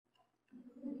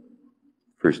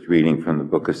First reading from the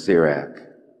book of Sirach. It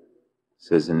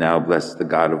says, "And now bless the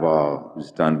God of all,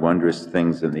 who's done wondrous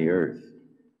things in the earth.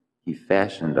 He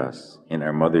fashioned us in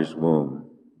our mother's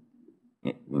womb,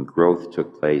 and growth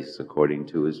took place according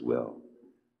to his will."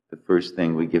 The first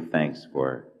thing we give thanks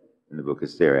for in the book of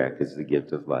Sirach is the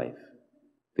gift of life.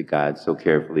 That God so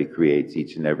carefully creates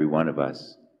each and every one of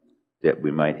us that we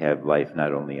might have life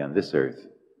not only on this earth,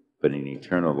 but an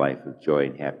eternal life of joy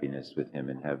and happiness with him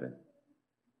in heaven.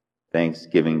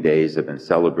 Thanksgiving days have been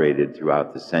celebrated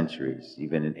throughout the centuries,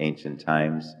 even in ancient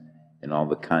times, in all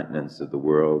the continents of the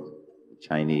world. The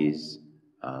Chinese,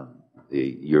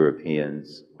 the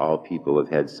Europeans, all people have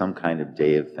had some kind of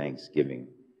day of thanksgiving,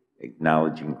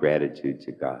 acknowledging gratitude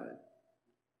to God.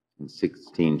 In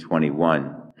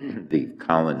 1621, the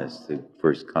colonists who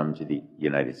first come to the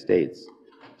United States,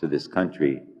 to this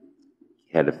country,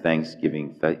 had a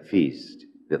Thanksgiving feast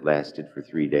that lasted for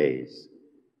 3 days.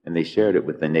 And they shared it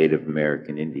with the Native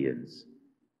American Indians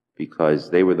because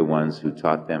they were the ones who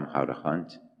taught them how to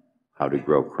hunt, how to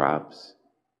grow crops.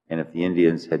 And if the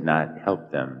Indians had not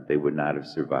helped them, they would not have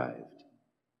survived.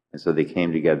 And so they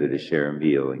came together to share a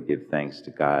meal and give thanks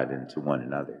to God and to one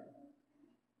another.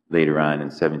 Later on in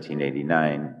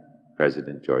 1789,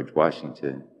 President George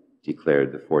Washington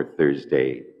declared the fourth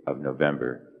Thursday of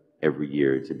November every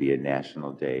year to be a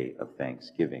national day of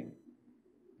Thanksgiving.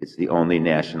 It's the only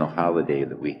national holiday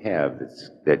that we have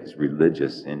that's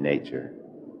religious in nature,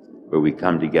 where we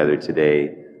come together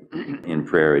today in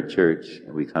prayer at church,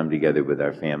 and we come together with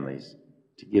our families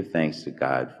to give thanks to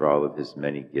God for all of his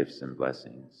many gifts and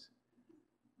blessings.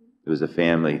 There was a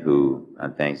family who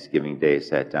on Thanksgiving Day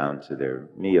sat down to their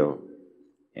meal,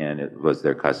 and it was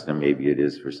their custom, maybe it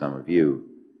is for some of you,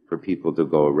 for people to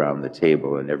go around the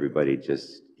table and everybody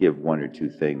just give one or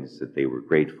two things that they were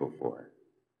grateful for.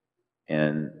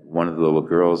 And one of the little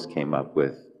girls came up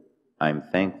with, "I'm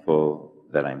thankful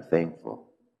that I'm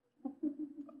thankful."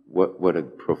 What a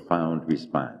profound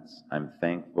response. I'm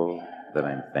thankful that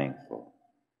I'm thankful.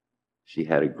 She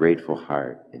had a grateful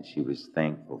heart and she was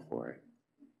thankful for it.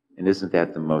 And isn't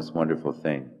that the most wonderful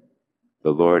thing?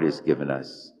 The Lord has given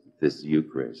us this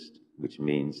Eucharist, which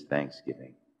means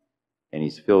thanksgiving. And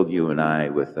he's filled you and I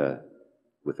with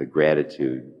a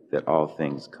gratitude that all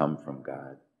things come from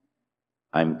God.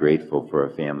 I'm grateful for a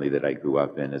family that I grew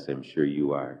up in, as I'm sure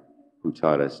you are, who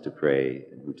taught us to pray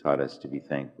and who taught us to be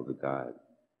thankful to God,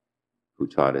 who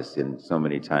taught us in so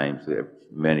many times,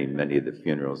 many of the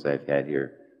funerals I've had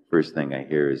here, first thing I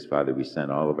hear is, "Father, we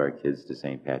sent all of our kids to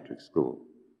St. Patrick's School."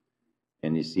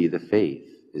 And you see, the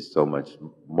faith is so much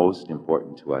most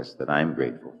important to us that I'm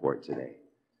grateful for today,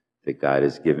 that God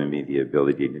has given me the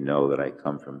ability to know that I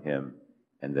come from him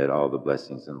and that all the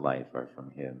blessings in life are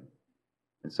from him.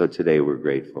 And so today we're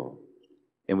grateful.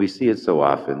 And we see it so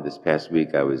often. This past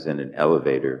week I was in an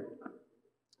elevator,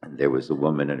 and there was a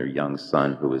woman and her young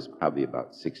son who was probably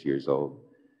about 6 years old.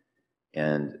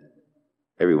 And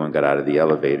everyone got out of the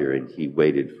elevator, and he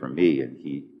waited for me, and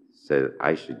he said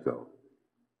I should go.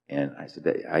 And I said,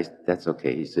 "That's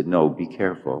okay." He said, "No, be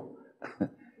careful."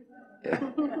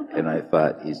 And I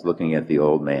thought, he's looking at the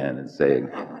old man and saying,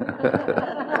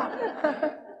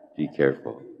 "Be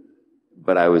careful."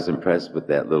 But I was impressed with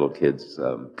that little kid's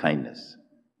kindness,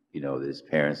 that his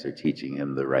parents are teaching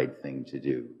him the right thing to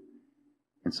do.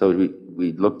 And so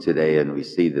we look today and we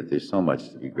see that there's so much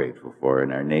to be grateful for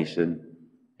in our nation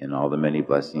and all the many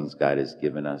blessings God has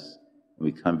given us. And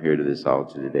we come here to this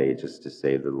altar today just to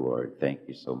say to the Lord, thank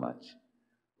you so much.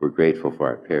 We're grateful for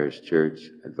our parish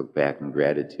church. I look back in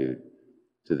gratitude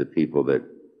to the people that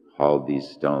hauled these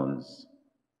stones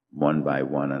one by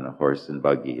one on a horse and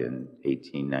buggy in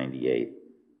 1898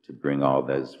 to bring all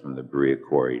those from the Berea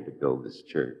Quarry to build this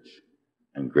church.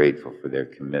 I'm grateful for their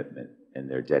commitment and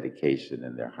their dedication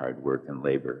and their hard work and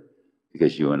labor,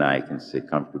 because you and I can sit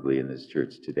comfortably in this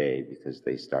church today because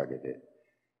they started it.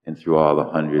 And through all the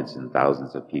hundreds and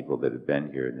thousands of people that have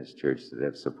been here in this church that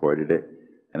have supported it,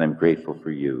 and I'm grateful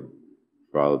for you,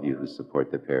 for all of you who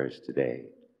support the parish today.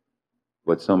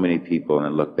 What so many people, and I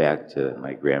look back to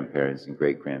my grandparents and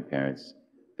great-grandparents,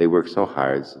 they worked so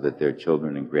hard so that their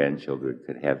children and grandchildren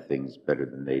could have things better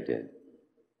than they did.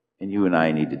 And you and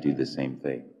I need to do the same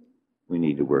thing. We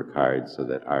need to work hard so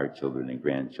that our children and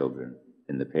grandchildren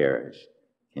in the parish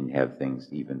can have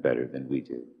things even better than we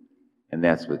do. And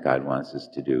that's what God wants us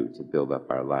to do, to build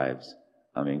up our lives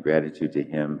in gratitude to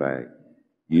him by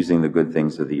using the good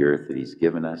things of the earth that he's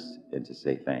given us and to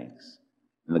say thanks.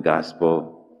 In the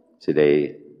gospel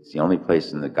today, it's the only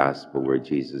place in the gospel where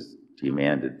Jesus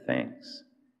demanded thanks,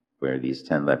 where these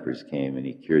 10 lepers came and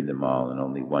he cured them all and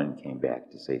only one came back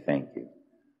to say thank you.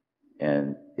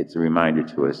 And it's a reminder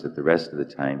to us that the rest of the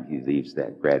time he leaves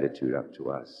that gratitude up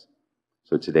to us.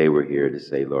 So today we're here to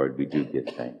say, Lord, we do give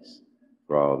thanks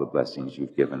for all the blessings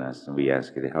you've given us, and we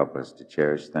ask you to help us to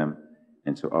cherish them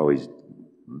and to always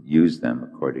use them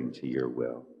according to your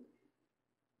will.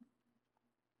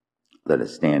 Let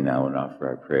us stand now and offer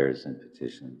our prayers and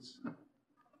petitions.